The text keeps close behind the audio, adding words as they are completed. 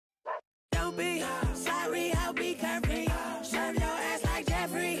to be. Sorry, I'll be carefree. Serve your ass like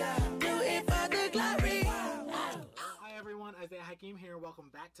Jeffree. Do it for the glory. Hi everyone, Isaiah Hakeem here. Welcome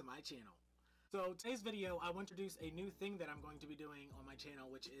back to my channel. So today's video, I will introduce a new thing that I'm going to be doing on my channel,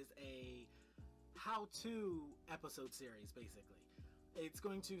 which is a how-to episode series, basically. It's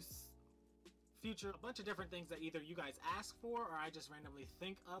going to feature a bunch of different things that either you guys ask for or I just randomly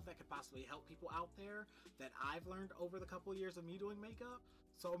think of that could possibly help people out there that I've learned over the couple years of me doing makeup.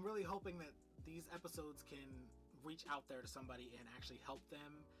 So I'm really hoping that these episodes can reach out there to somebody and actually help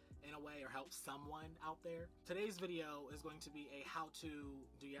them in a way, or help someone out there. Today's video is going to be a how to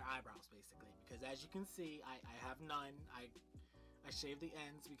do your eyebrows, basically, because as you can see, I have none. I shaved the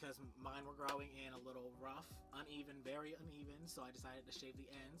ends because mine were growing in a little rough, uneven, very uneven, so I decided to shave the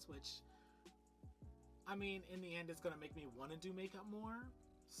ends, which, I mean, in the end, it's gonna make me want to do makeup more.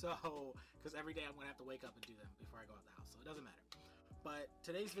 So, because every day I'm gonna have to wake up and do them before I go out the house, so it doesn't matter. But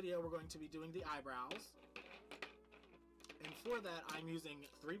today's video, we're going to be doing the eyebrows. And for that, I'm using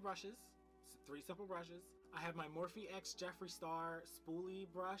three simple brushes. I have my Morphe X Jeffree Star spoolie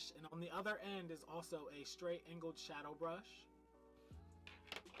brush, and on the other end is also a straight angled shadow brush.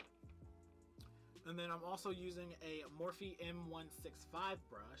 And then I'm also using a Morphe M165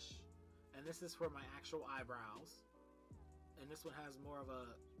 brush, and this is for my actual eyebrows. And this one has more of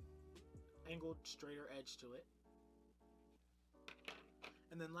a angled, straighter edge to it.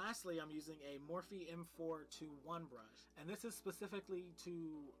 And then lastly, I'm using a Morphe M421 brush, and this is specifically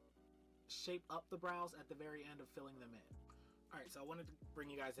to shape up the brows at the very end of filling them in. Alright, so I wanted to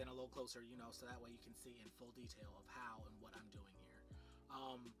bring you guys in a little closer, you know, so that way you can see in full detail of how and what I'm doing here.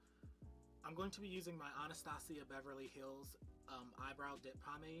 I'm going to be using my Anastasia Beverly Hills eyebrow dip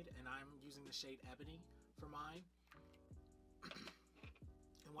pomade, and I'm using the shade Ebony for mine.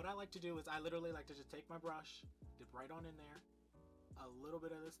 And what I like to do is I literally like to just take my brush, dip right on in there. A little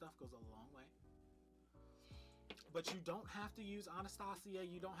bit of this stuff goes a long way. But you don't have to use Anastasia,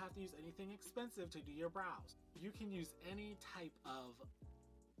 you don't have to use anything expensive to do your brows. You can use any type of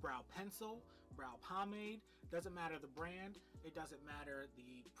brow pencil, brow pomade, doesn't matter the brand, it doesn't matter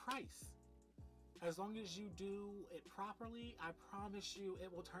the price. As long as you do it properly, I promise you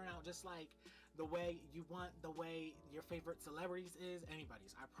it will turn out just like the way you want, the way your favorite celebrities is,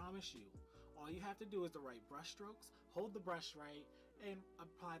 anybody's. I promise you. All you have to do is the right brush strokes, hold the brush right, and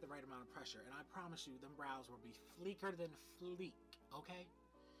apply the right amount of pressure. And I promise you, them brows will be fleeker than fleek, okay?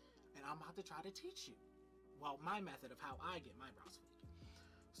 And I'm about to try to teach you, well, my method of how I get my brows fleek.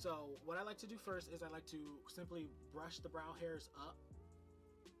 So what I like to do first is I like to simply brush the brow hairs up.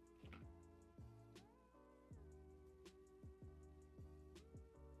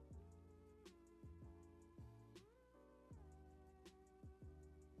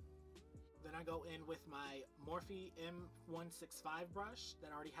 Then I go in with my Morphe M165 brush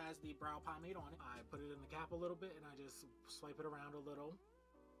that already has the brow pomade on it. I put it in the cap a little bit and I just swipe it around a little,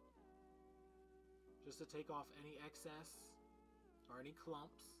 just to take off any excess or any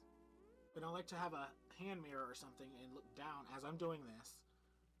clumps. And I like to have a hand mirror or something and look down as I'm doing this.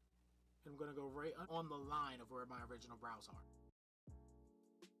 And I'm going to go right on the line of where my original brows are.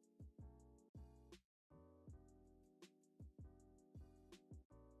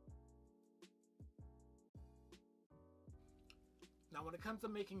 Now when it comes to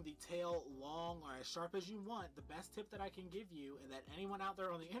making the tail long or as sharp as you want, the best tip that I can give you, and that anyone out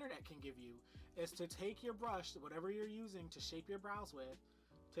there on the internet can give you, is to take your brush, whatever you're using to shape your brows with,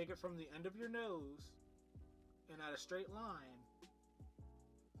 take it from the end of your nose and at a straight line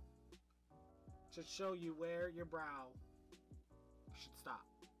to show you where your brow should stop.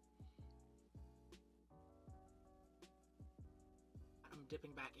 I'm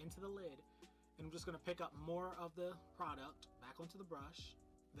dipping back into the lid, and I'm just going to pick up more of the product back onto the brush.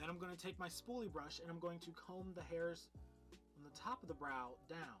 Then I'm going to take my spoolie brush and I'm going to comb the hairs on the top of the brow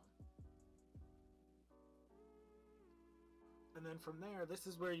down. And then from there, this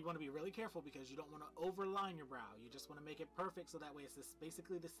is where you want to be really careful because you don't want to overline your brow. You just want to make it perfect so that way it's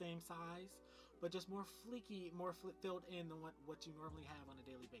basically the same size, but just more fleeky, more filled in than what you normally have on a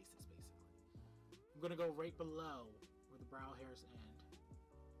daily basis, basically. I'm going to go right below where the brow hairs end.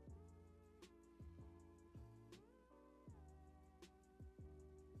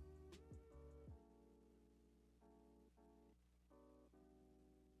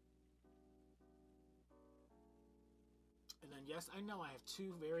 And then yes, I know I have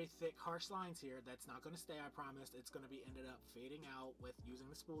two very thick, harsh lines here. That's not going to stay, I promise. It's going to be ended up fading out with using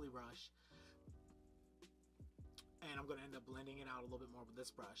the spoolie brush. And I'm going to end up blending it out a little bit more with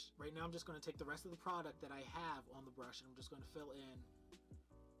this brush. Right now I'm just going to take the rest of the product that I have on the brush and I'm just going to fill in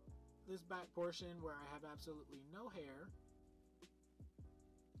this back portion where I have absolutely no hair.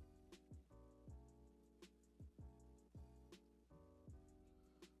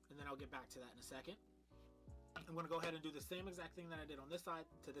 I'll get back to that in a second. I'm going to go ahead and do the same exact thing that I did on this side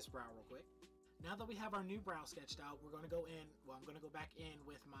to this brow real quick. Now that we have our new brow sketched out, we're going to go in, well, I'm going to go back in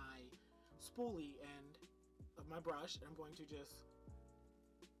with my spoolie end of my brush, and I'm going to just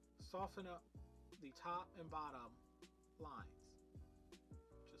soften up the top and bottom lines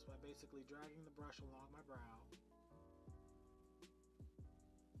just by basically dragging the brush along my brow.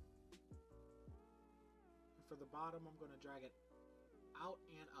 And for the bottom, I'm going to drag it out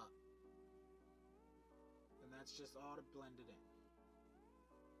and up. And that's just all to blend it in.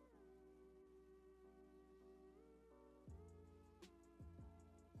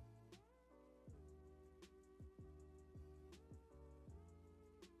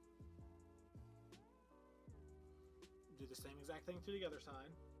 Do the same exact thing to the other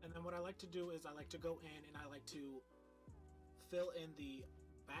side. And then what I like to do is I like to go in and I like to fill in the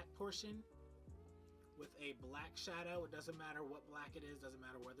back portion with a black shadow. It doesn't matter what black it is, doesn't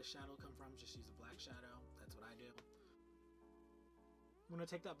matter where the shadow come from, just use a black shadow. That's what I do. I'm going to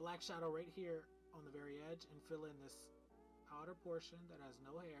take that black shadow right here on the very edge and fill in this outer portion that has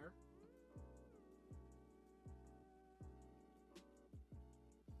no hair.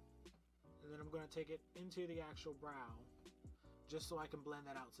 And then I'm going to take it into the actual brow just so I can blend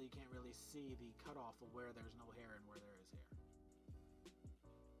that out so you can't really see the cutoff of where there's no hair and where there is hair.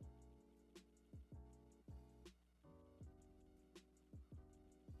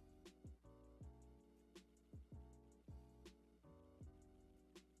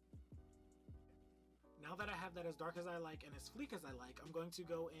 Now that I have that as dark as I like and as sleek as I like, I'm going to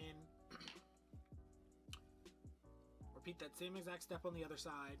go in, repeat that same exact step on the other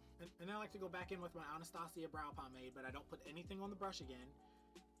side, and I like to go back in with my Anastasia brow pomade, but I don't put anything on the brush again,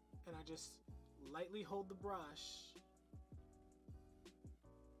 and I just lightly hold the brush,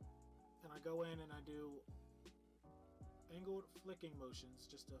 and I go in and I do angled flicking motions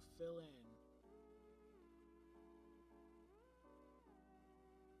just to fill in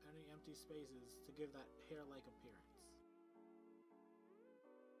any empty spaces to give that hair-like appearance.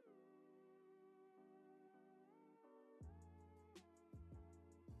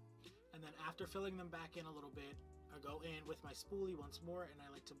 And then after filling them back in a little bit, I go in with my spoolie once more and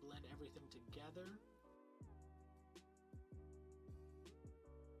I like to blend everything together.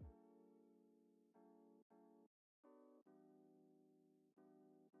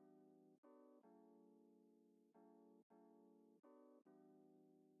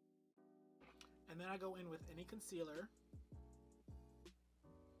 And then I go in with any concealer.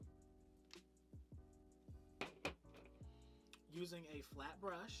 Using a flat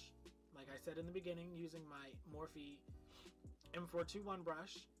brush, like I said in the beginning, using my Morphe M421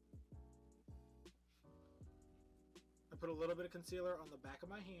 brush. I put a little bit of concealer on the back of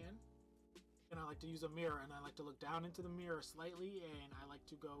my hand. And I like to use a mirror, and I like to look down into the mirror slightly, and I like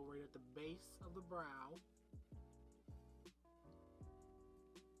to go right at the base of the brow.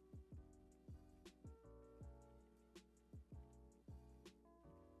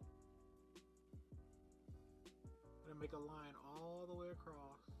 And make a line all the way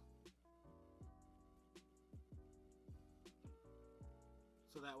across.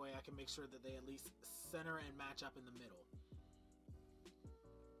 So that way I can make sure that they at least center and match up in the middle.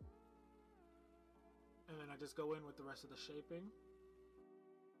 And then I just go in with the rest of the shaping.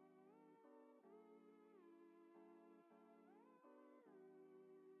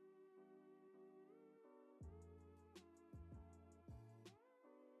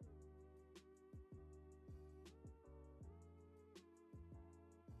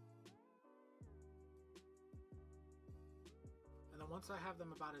 And then once I have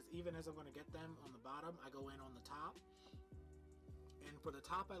them about as even as I'm going to get them on the bottom, I go in on the top. And for the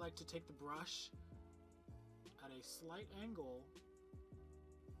top, I like to take the brush at a slight angle.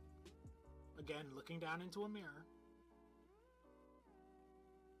 Again, looking down into a mirror.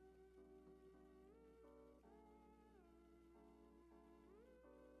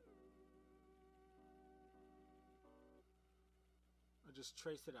 I just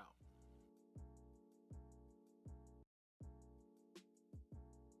trace it out.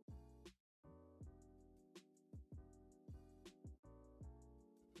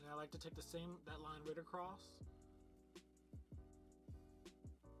 And I like to take that line right across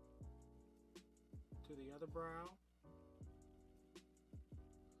to the other brow,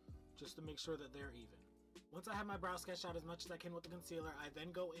 just to make sure that they're even. Once I have my brow sketched out as much as I can with the concealer, I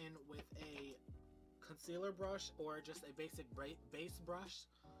then go in with a concealer brush or just a basic base brush,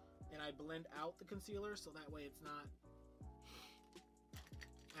 and I blend out the concealer so that way it's not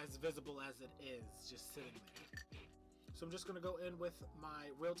as visible as it is just sitting there. So I'm just going to go in with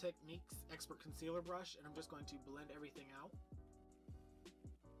my Real Techniques Expert Concealer Brush, and I'm just going to blend everything out.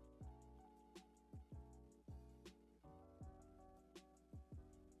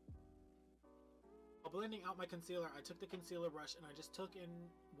 blending out my concealer, I took the concealer brush and I just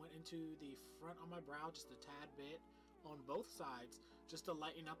went into the front of my brow just a tad bit on both sides, just to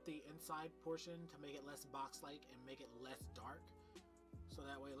lighten up the inside portion to make it less box-like and make it less dark. So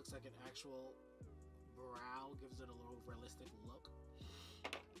that way it looks like an actual brow, gives it a little realistic look.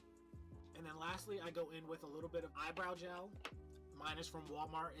 And then lastly, I go in with a little bit of eyebrow gel. Mine is from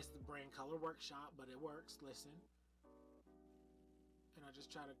Walmart. It's the brand Color Workshop, but it works. Listen. And I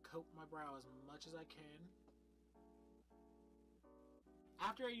just try to coat my brow as much as I can.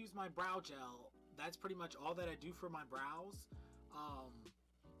 After I use my brow gel, that's pretty much all that I do for my brows.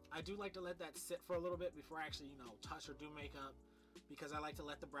 I do like to let that sit for a little bit before I actually, touch or do makeup, because I like to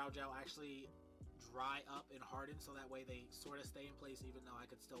let the brow gel actually dry up and harden, so that way they sort of stay in place, even though I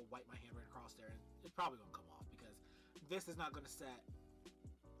could still wipe my hand right across there and it's probably gonna come off, because this is not gonna set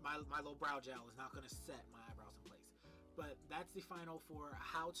my little brow gel is not gonna set my eyebrows in place. But that's the final for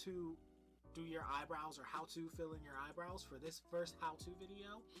how to do your eyebrows, or how to fill in your eyebrows for this first how-to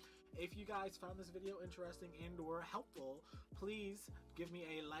video. If you guys found this video interesting and or helpful, please give me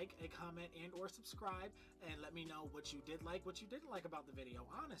a like, a comment, and or subscribe, and let me know what you did like, what you didn't like about the video,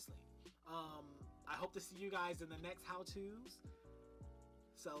 honestly. I hope to see you guys in the next how-tos.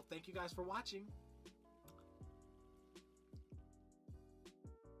 So thank you guys for watching.